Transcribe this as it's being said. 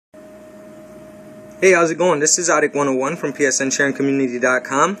Hey, how's it going? This is Addict101 from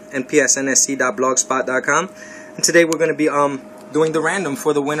psnsharingcommunity.com and psnsc.blogspot.com. And today we're going to be doing the random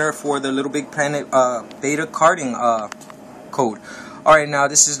for the winner for the Little Big Planet beta karting code. Alright, now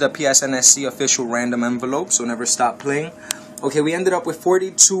this is the PSNSC official random envelope, so never stop playing. Okay, we ended up with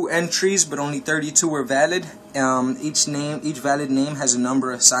 42 entries, but only 32 were valid. Each valid name has a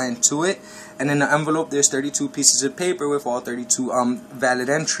number assigned to it, and in the envelope there's 32 pieces of paper with all 32 valid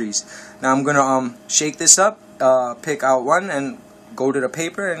entries. Now I'm gonna shake this up, pick out one, and go to the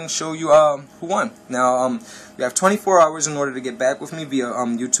paper and show you who won. Now you have 24 hours in order to get back with me via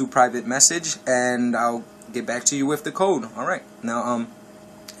YouTube private message, and I'll get back to you with the code. All right. Now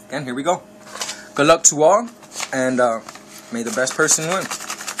again, here we go. Good luck to all, and may the best person win.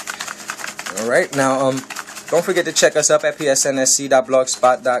 Alright, now don't forget to check us up at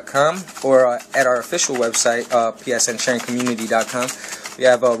psnsc.blogspot.com or at our official website, psnsharingcommunity.com. We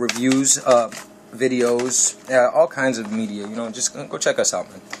have reviews, videos, all kinds of media. You know, just go check us out,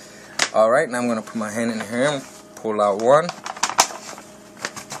 man. Alright, now I'm going to put my hand in here and pull out one.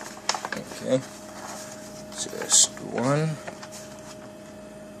 Okay. Just one.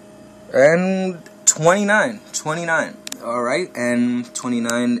 And 29. Alright, and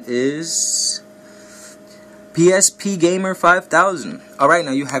 29 is PSP Gamer 5000. Alright,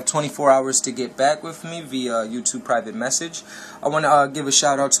 now you have 24 hours to get back with me via YouTube private message. I want to give a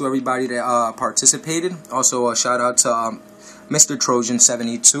shout out to everybody that participated. Also a shout out to Mr.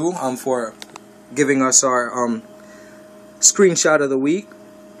 Trojan72 for giving us our screenshot of the week,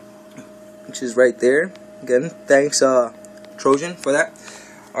 which is right there. Again, thanks Trojan for that.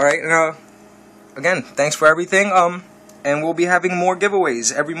 Alright, and again, thanks for everything. And we'll be having more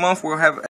giveaways every month. We'll have